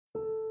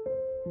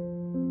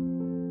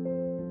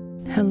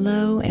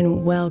Hello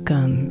and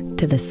welcome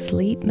to the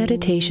Sleep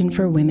Meditation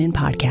for Women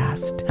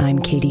podcast. I'm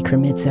Katie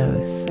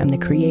Kremitzos. I'm the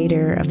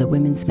creator of the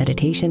Women's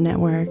Meditation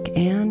Network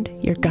and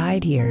your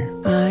guide here.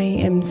 I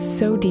am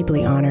so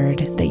deeply honored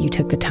that you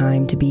took the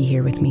time to be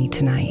here with me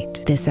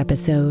tonight. This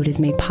episode is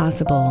made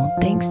possible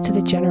thanks to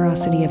the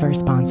generosity of our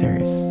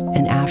sponsors.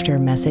 And after a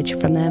message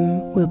from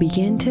them, we'll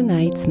begin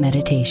tonight's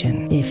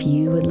meditation. If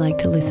you would like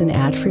to listen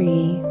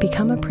ad-free,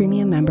 become a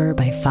premium member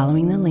by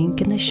following the link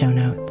in the show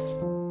notes.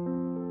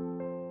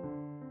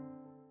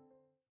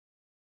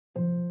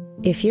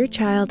 If your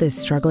child is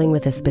struggling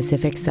with a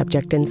specific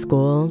subject in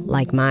school,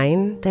 like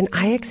mine, then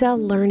IXL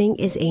Learning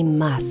is a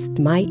must.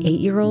 My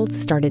 8-year-old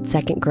started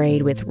second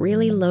grade with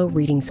really low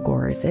reading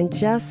scores and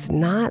just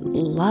not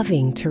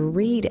loving to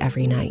read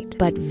every night.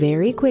 But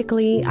very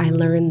quickly, I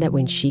learned that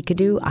when she could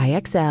do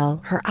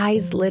IXL, her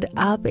eyes lit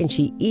up and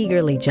she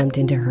eagerly jumped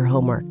into her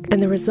homework.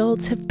 And the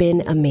results have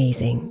been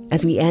amazing.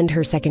 As we end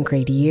her second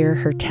grade year,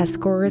 her test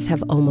scores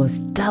have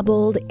almost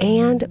doubled,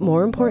 and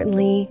more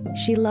importantly,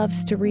 she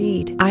loves to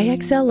read.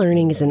 IXL Learning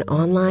is an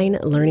online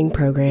learning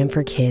program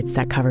for kids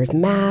that covers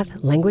math,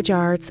 language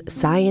arts,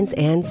 science,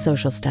 and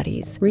social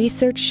studies.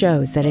 Research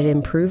shows that it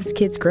improves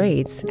kids'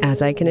 grades,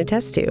 as I can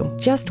attest to.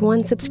 Just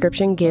one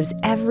subscription gives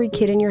every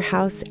kid in your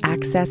house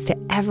access to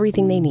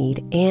everything they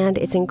need, and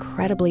it's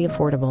incredibly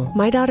affordable.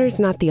 My daughter's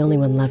not the only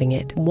one loving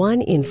it.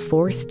 1 in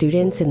 4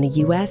 students in the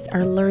U.S.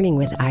 are learning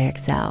with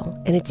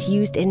IXL, and it's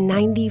used in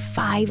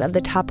 95 of the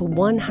top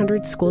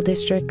 100 school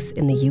districts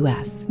in the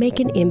U.S.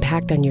 Make an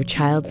impact on your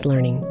child's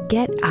learning.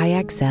 Get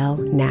IXL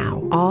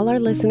now. All our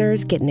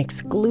listeners get an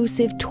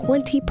exclusive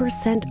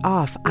 20%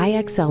 off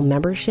IXL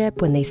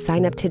membership when they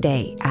sign up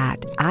today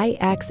at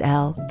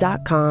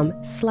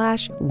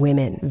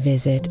IXL.com/women.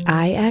 Visit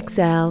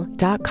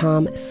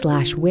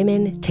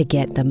IXL.com/women to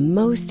get the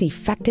most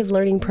effective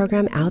learning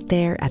program out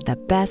there at the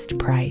best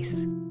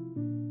price.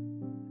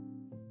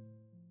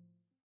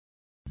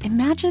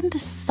 Imagine the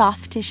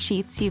softest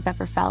sheets you've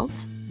ever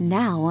felt.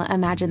 Now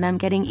imagine them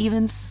getting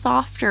even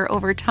softer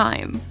over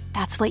time.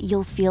 That's what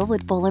you'll feel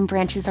with Boll &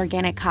 Branch's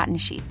organic cotton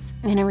sheets.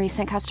 In a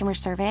recent customer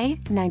survey,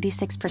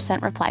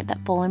 96% replied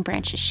that Boll &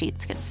 Branch's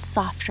sheets get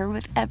softer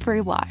with every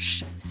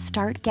wash.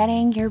 Start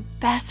getting your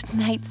best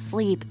night's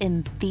sleep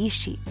in these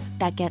sheets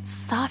that get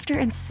softer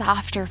and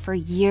softer for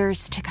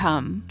years to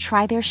come.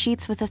 Try their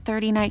sheets with a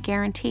 30-night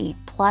guarantee,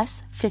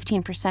 plus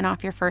 15%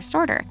 off your first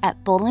order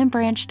at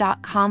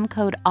bollandbranch.com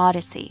code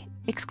ODYSSEY.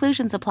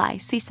 Exclusions apply.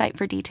 See site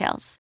for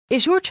details.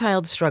 Is your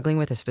child struggling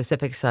with a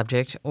specific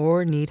subject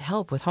or need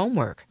help with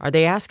homework? Are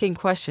they asking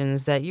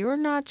questions that you're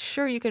not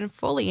sure you can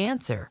fully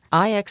answer?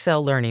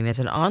 IXL Learning is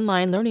an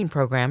online learning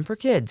program for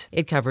kids.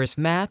 It covers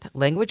math,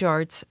 language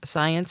arts,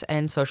 science,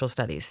 and social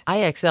studies.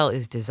 IXL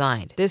is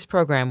designed. This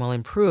program will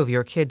improve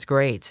your kids'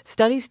 grades.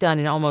 Studies done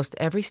in almost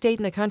every state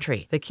in the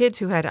country. The kids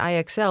who had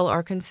IXL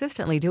are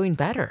consistently doing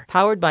better.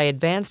 Powered by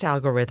advanced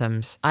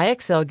algorithms,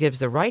 IXL gives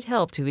the right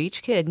help to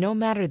each kid no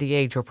matter the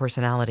age or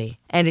personality.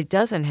 And it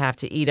doesn't have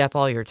to eat up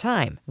all your time.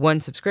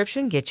 One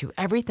subscription gets you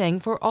everything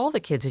for all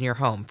the kids in your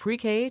home,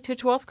 pre-K to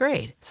 12th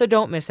grade. So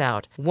don't miss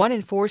out. 1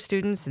 in 4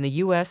 students in the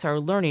U.S. are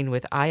learning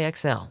with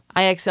IXL.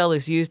 IXL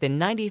is used in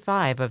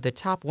 95 of the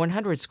top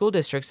 100 school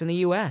districts in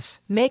the U.S.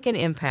 Make an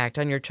impact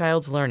on your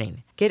child's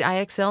learning. Get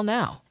IXL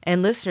now.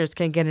 And listeners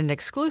can get an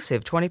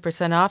exclusive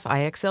 20% off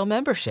IXL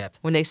membership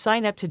when they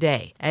sign up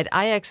today at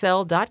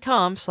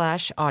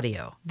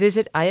IXL.com/audio.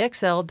 Visit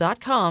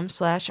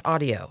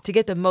IXL.com/audio to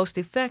get the most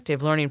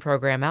effective learning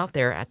program out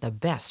there at the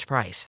best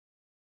price.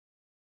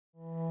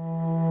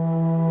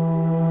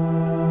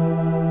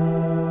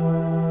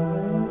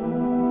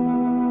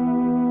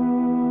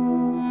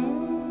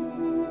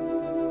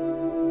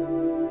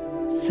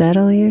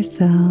 Settle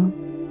yourself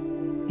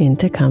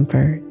into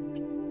comfort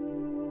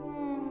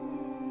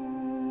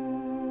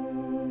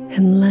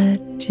and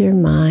let your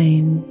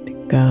mind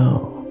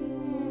go.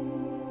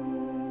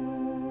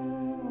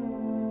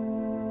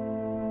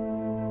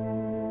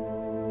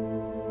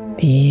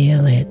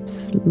 Feel it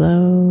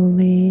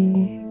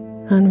slowly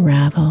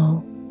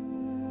unravel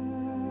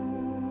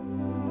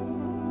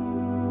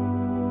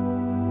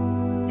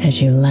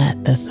as you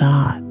let the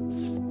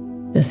thoughts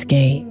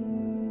escape.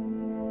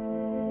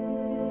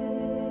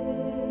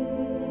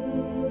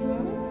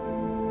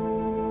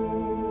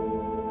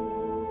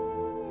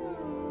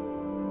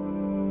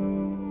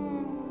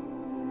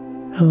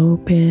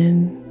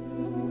 Open,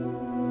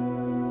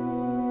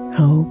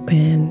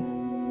 open,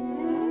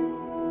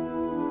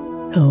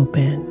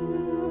 open.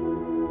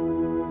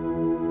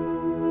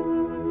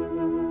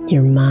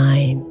 Your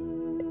mind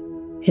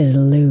is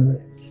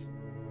loose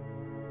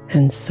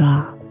and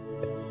soft.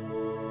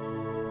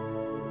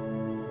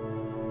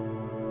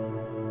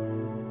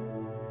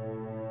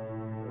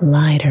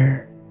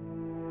 Lighter,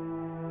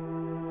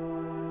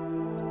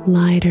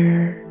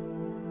 lighter,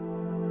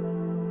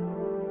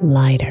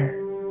 lighter.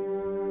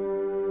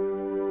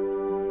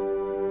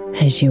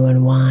 As you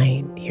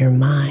unwind your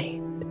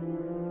mind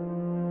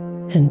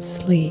and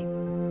sleep.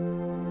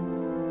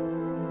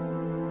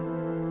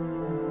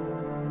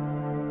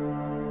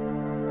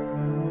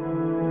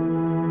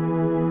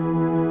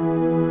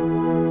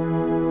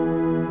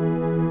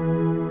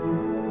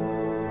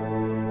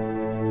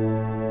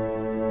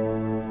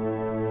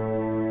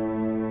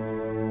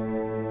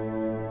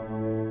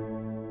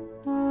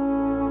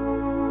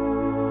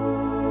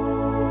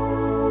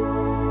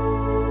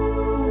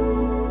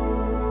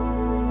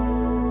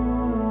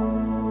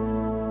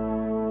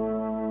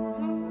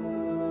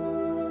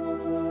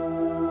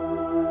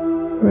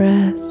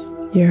 rest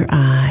your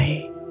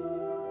eye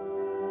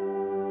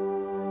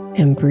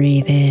and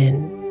breathe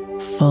in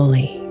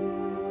fully,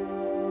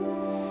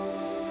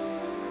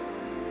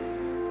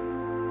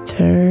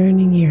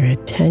 turning your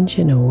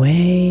attention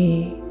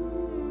away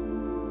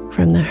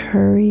from the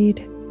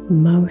hurried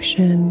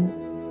motion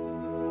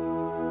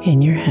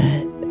in your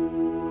head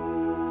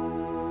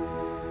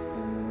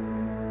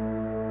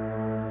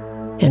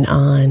and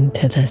on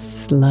to the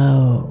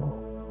slow,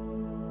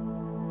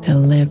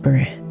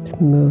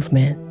 deliberate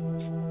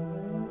movements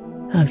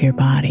of your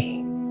body.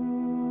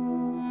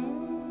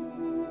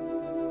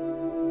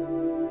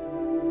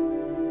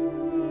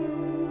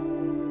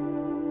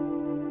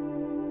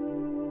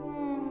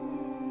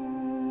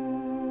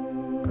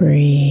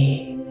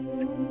 Breathe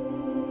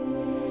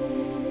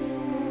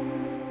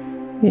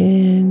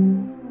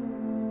in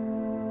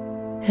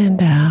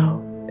and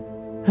out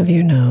of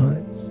your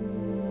nose,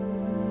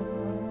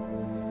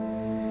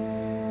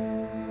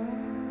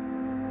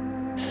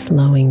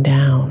 slowing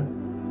down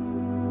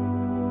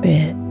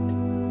bit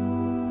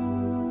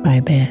by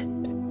bit.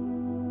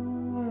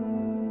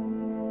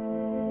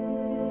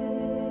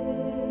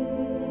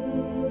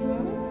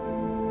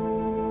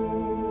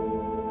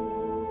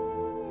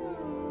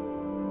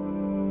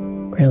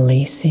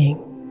 Releasing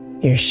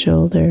your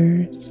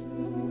shoulders,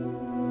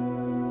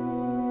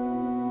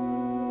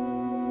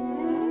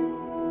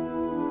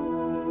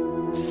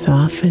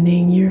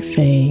 softening your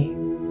face,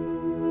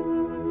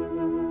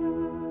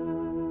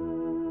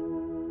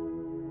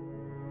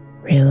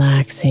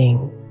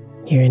 relaxing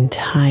your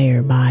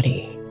entire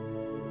body.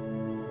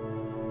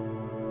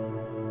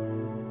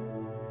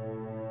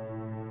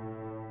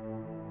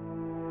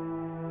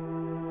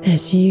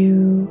 As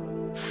you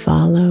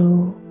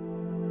follow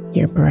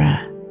your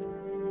breath,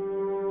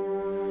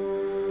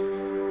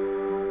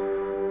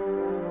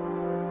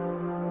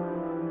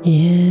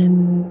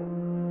 in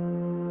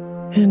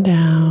and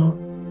out,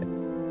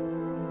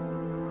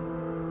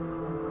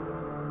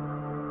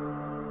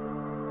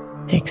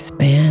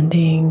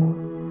 expanding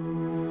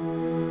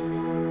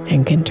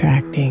and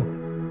contracting.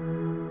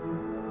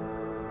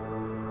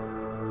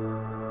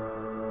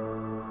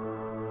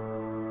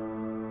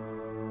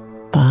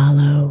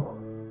 Follow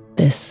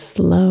this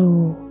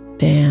slow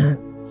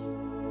dance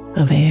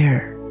of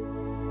air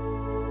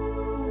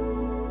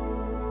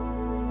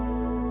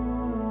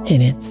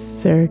in its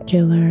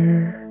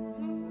circular,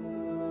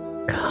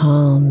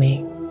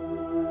 calming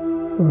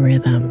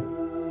rhythm.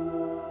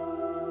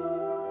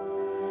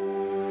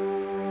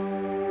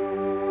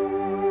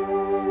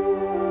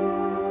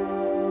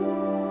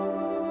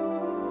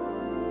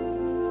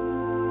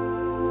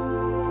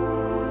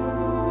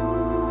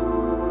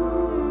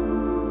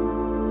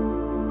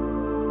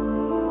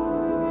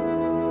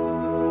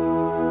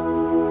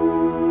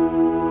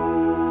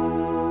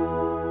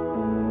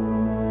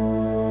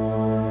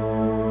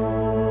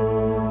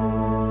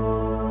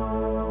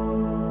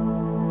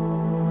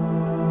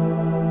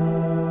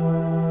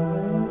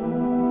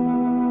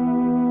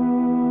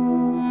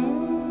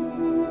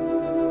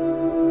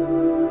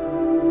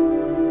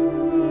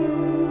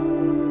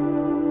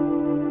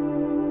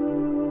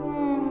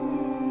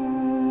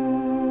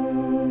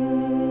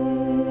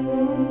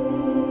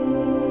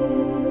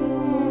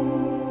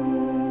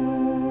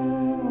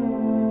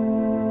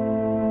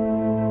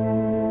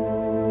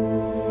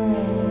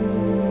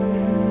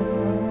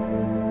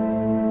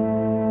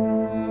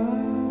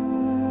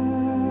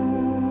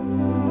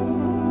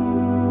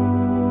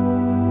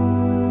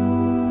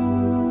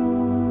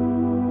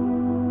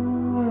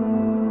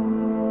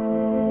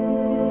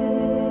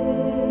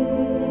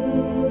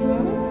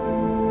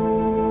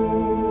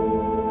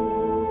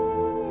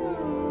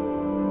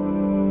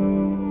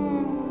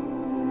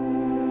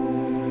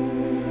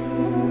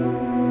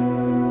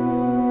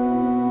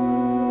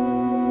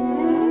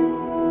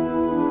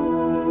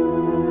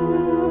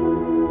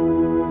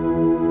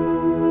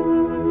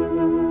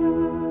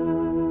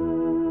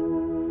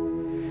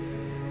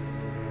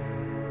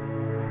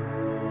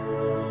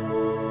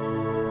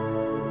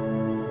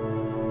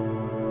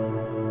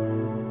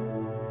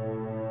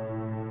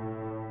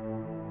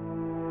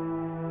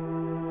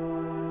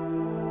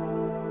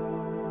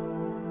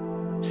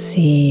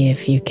 See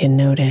if you can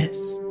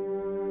notice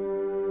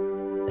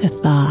the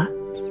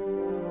thoughts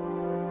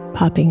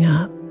popping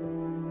up.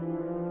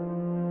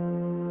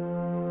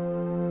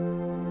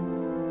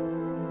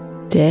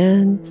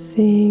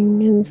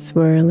 Dancing and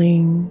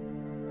swirling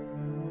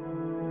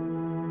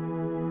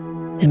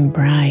and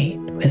bright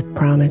with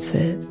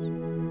promises.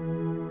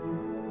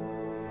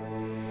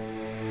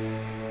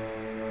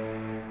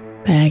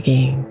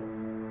 Begging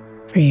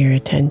for your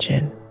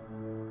attention.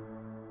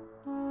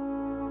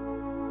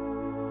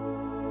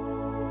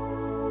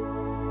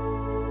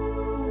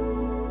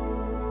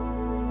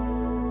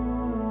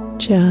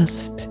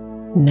 Just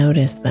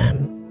notice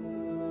them.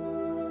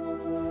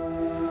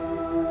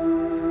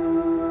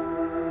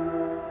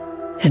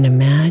 And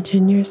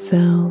imagine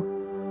yourself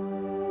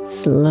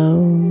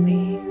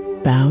slowly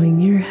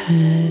bowing your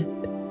head,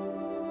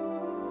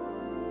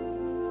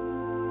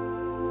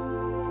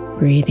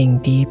 breathing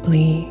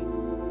deeply,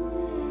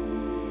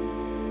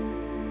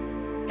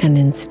 and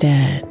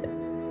instead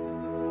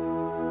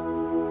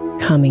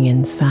coming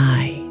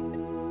inside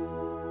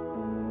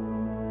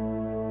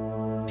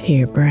to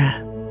your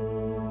breath.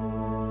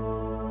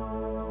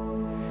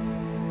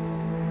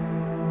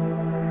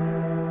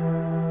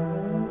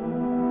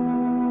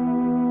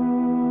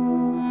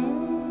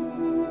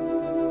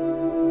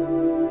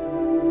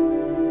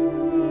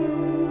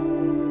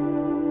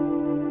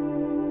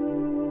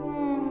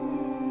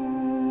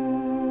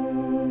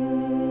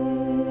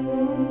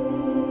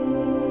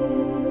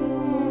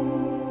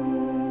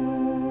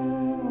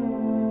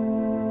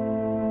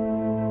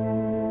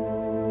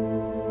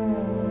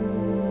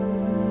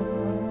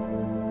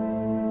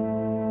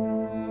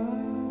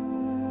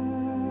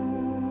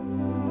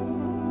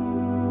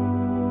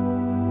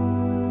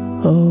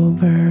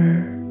 Over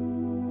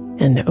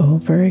and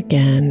over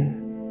again,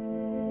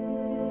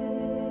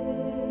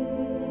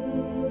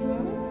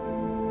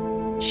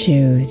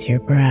 choose your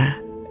breath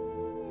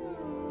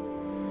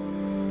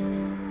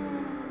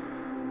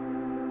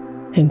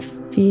and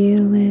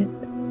feel it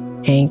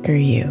anchor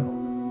you.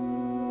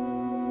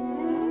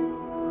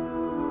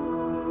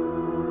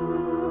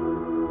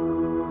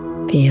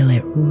 Feel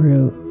it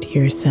root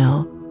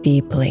yourself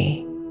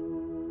deeply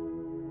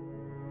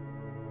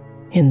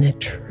in the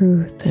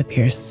truth of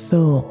your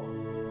soul.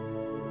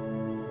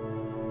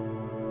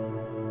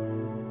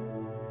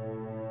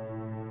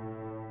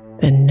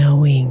 The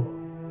knowing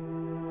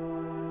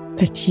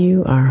that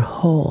you are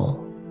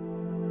whole.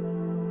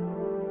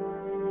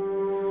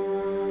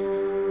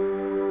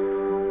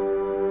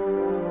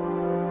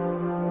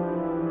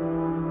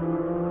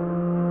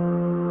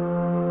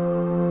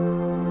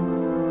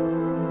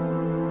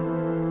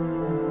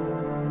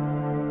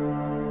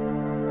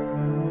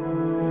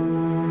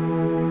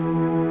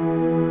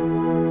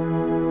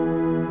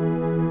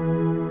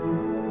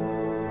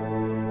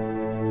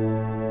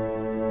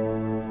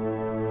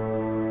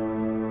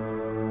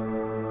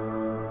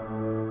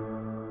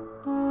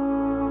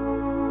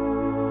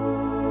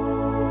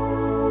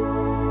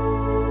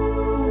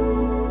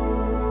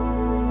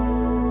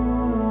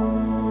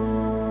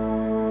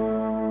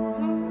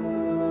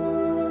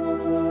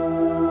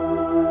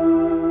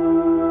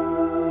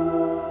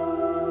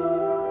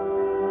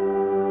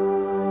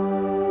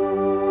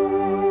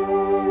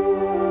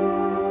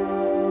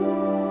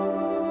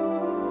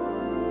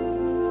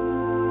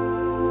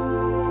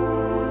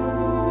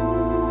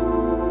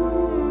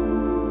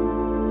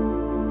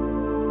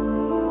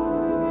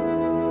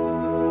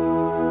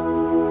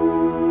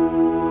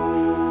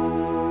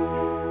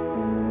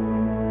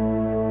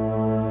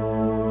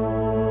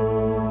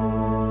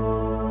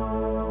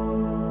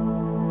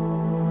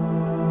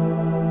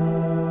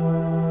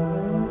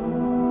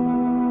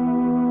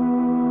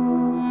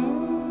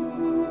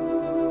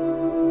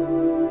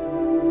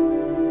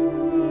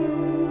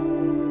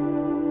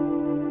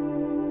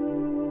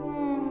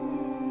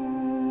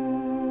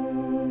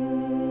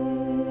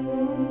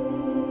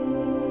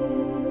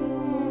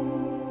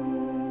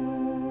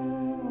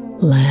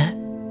 Let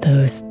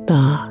those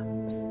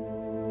thoughts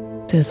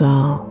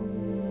dissolve.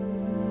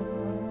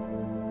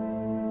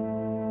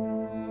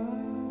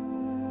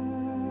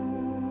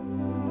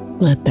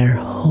 Let their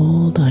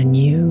hold on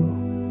you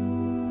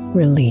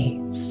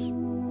release.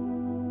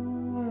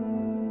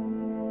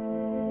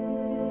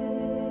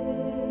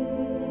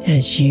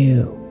 As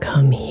you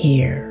come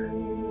here,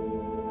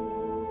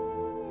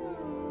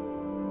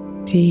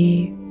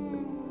 deep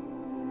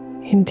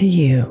into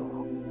you.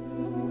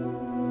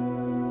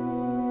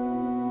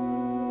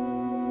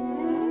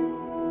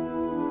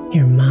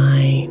 Your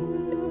mind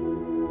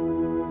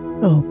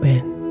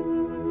open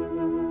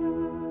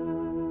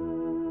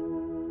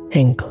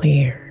and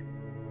clear.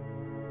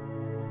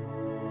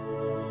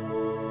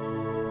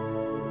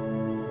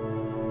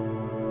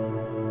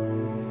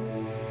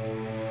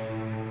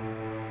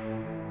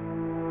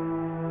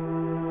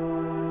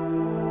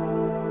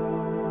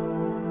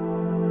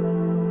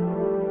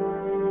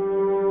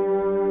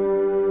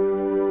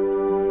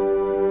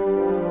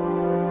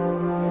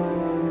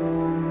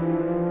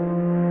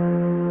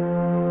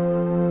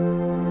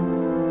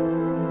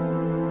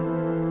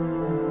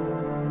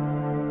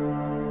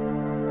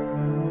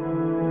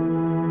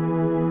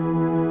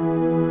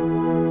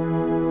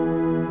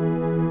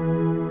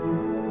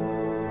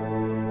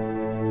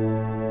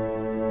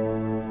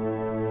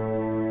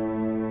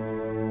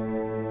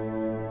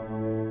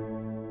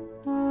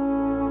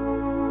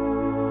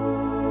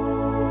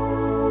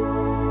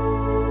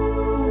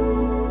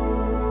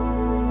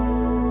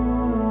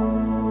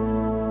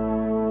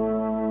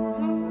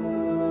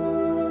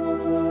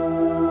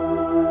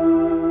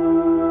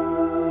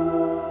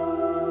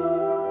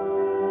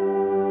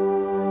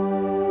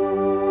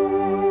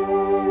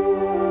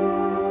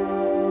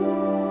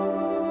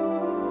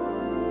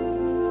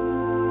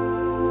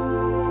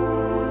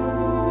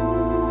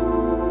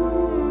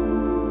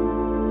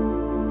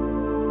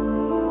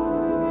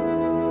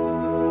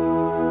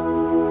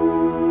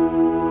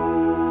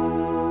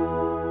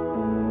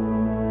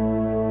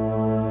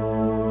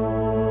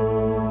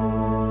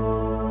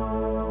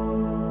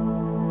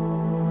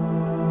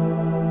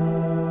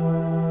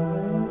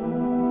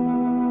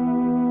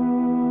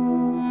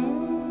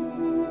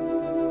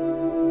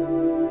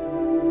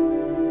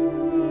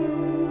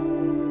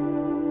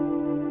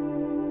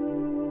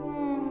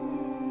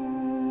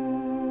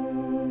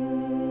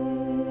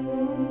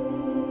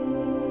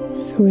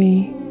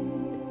 Sweet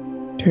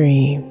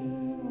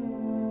dreams.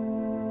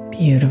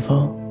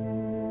 Beautiful.